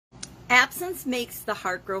Absence makes the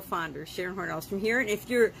heart grow fonder. Sharon Hornhouse from here. And if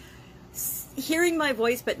you're hearing my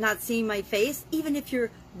voice but not seeing my face, even if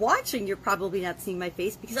you're watching, you're probably not seeing my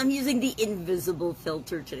face because I'm using the invisible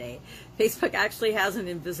filter today. Facebook actually has an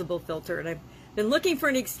invisible filter, and I've been looking for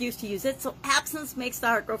an excuse to use it. So absence makes the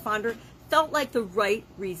heart grow fonder felt like the right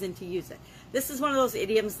reason to use it. This is one of those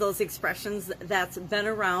idioms, those expressions that's been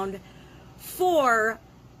around for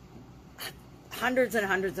hundreds and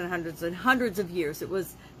hundreds and hundreds and hundreds of years. It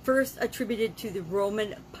was first attributed to the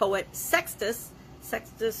Roman poet Sextus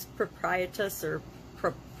Proprietus or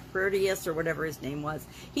Propertius or whatever his name was.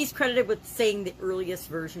 He's credited with saying the earliest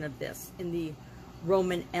version of this in the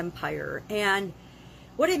Roman Empire. And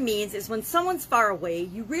what it means is when someone's far away,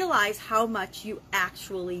 you realize how much you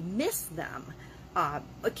actually miss them.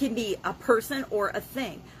 It can be a person or a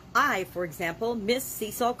thing. I, for example, miss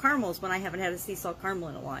sea salt caramels when I haven't had a sea salt caramel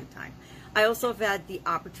in a long time. I also have had the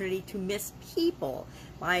opportunity to miss people.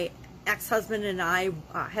 My ex-husband and I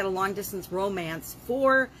had a long-distance romance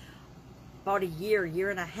for about a year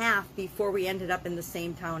and a half before we ended up in the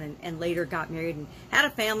same town and later got married and had a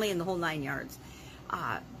family and the whole 9 yards.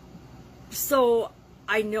 So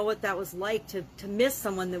I know what that was like to miss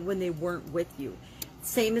someone that when they weren't with you.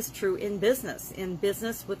 Same is true in business. In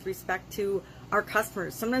business with respect to our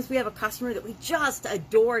customers. Sometimes we have a customer that we just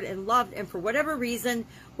adored and loved, and for whatever reason,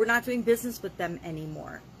 we're not doing business with them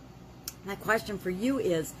anymore. My question for you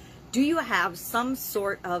is, do you have some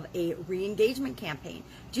sort of a re-engagement campaign?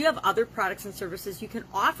 Do you have other products and services you can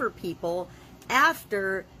offer people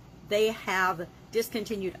after they have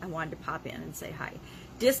discontinued, I wanted to pop in and say hi,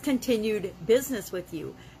 discontinued business with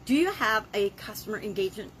you? Do you have a customer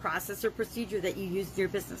engagement process or procedure that you use in your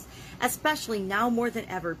business? Especially now more than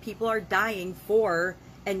ever, people are dying for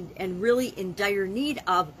and really in dire need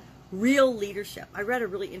of real leadership. I read a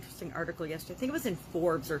really interesting article yesterday. I think it was in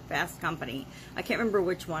Forbes or Fast Company. I can't remember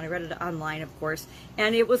which one. I read it online, of course.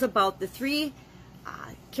 And it was about the three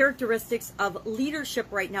characteristics of leadership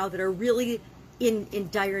right now that are really in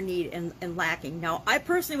dire need and lacking. Now, I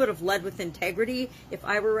personally would have led with integrity if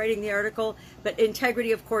I were writing the article, but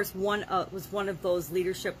integrity, of course, was one of those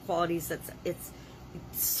leadership qualities it's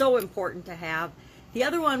so important to have. The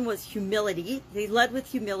other one was humility. They led with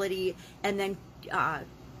humility, and then I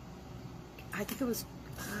think it was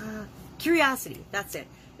curiosity. That's it.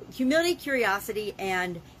 Humility, curiosity,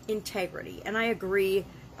 and integrity. And I agree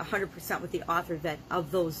 100% with the author that of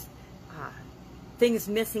those things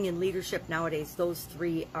missing in leadership nowadays, those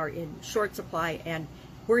three are in short supply, and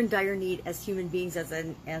we're in dire need as human beings, as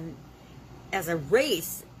a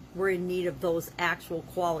race. We're in need of those actual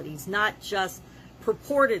qualities, not just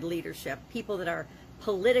purported leadership. People that are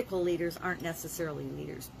political leaders aren't necessarily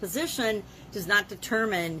leaders. Position does not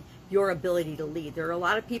determine your ability to lead. There are a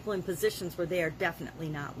lot of people in positions where they are definitely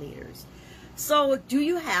not leaders. So do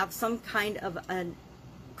you have some kind of a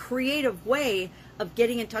creative way of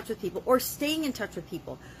getting in touch with people or staying in touch with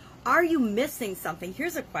people? Are you missing something?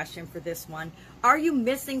 Here's a question for this one. Are you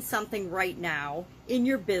missing something right now in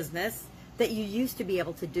your business that you used to be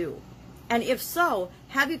able to do? And if so,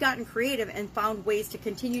 have you gotten creative and found ways to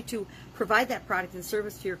continue to provide that product and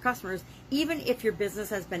service to your customers, even if your business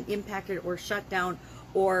has been impacted or shut down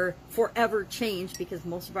or forever changed, because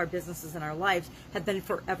most of our businesses in our lives have been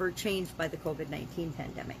forever changed by the COVID-19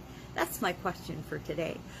 pandemic? That's my question for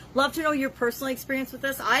today. Love to know your personal experience with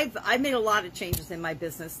this. I've made a lot of changes in my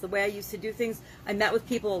business. The way I used to do things, I met with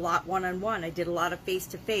people a lot one-on-one. I did a lot of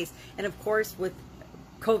face-to-face. And of course, with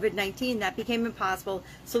COVID-19, that became impossible,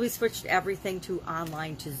 so we switched everything to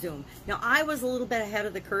online, to Zoom. Now, I was a little bit ahead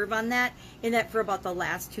of the curve on that, in that for about the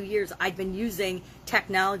last 2 years, I've been using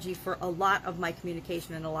technology for a lot of my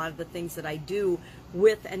communication and a lot of the things that I do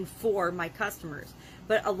with and for my customers.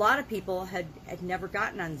 But a lot of people had never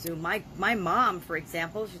gotten on Zoom. My mom, for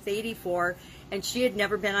example, she's 84, and she had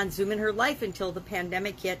never been on Zoom in her life until the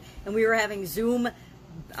pandemic hit, and we were having Zoom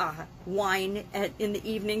wine in the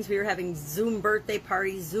evenings. We were having Zoom birthday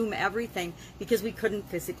parties, Zoom everything, because we couldn't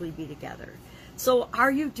physically be together. So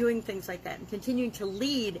are you doing things like that and continuing to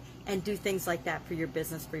lead and do things like that for your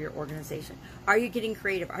business, for your organization? Are you getting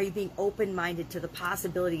creative? Are you being open-minded to the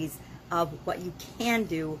possibilities of what you can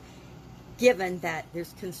do, given that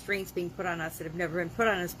there's constraints being put on us that have never been put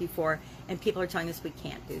on us before, and people are telling us we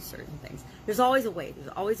can't do certain things? There's always a way.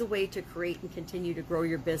 There's always a way to create and continue to grow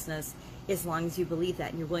your business, as long as you believe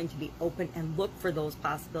that and you're willing to be open and look for those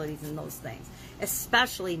possibilities and those things,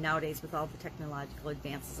 especially nowadays with all the technological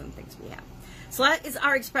advances and things we have. So that is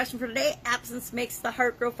our expression for today. Absence makes the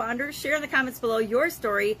heart grow fonder. Share in the comments below your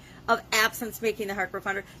story of absence making the heart grow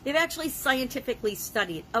fonder. They've actually scientifically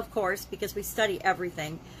studied, of course, because we study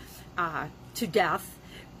everything to death.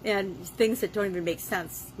 and things that don't even make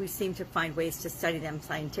sense, we seem to find ways to study them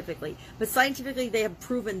scientifically. But scientifically, they have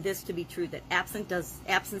proven this to be true, that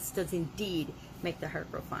absence does indeed make the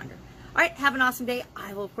heart grow fonder. All right, have an awesome day.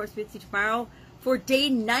 I will, of course, be with you tomorrow for day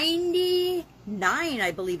 99,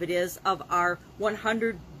 I believe it is, of our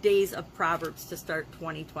 100 days of Proverbs to start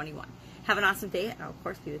 2021. Have an awesome day, and I'll, of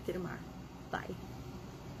course, be with you tomorrow. Bye.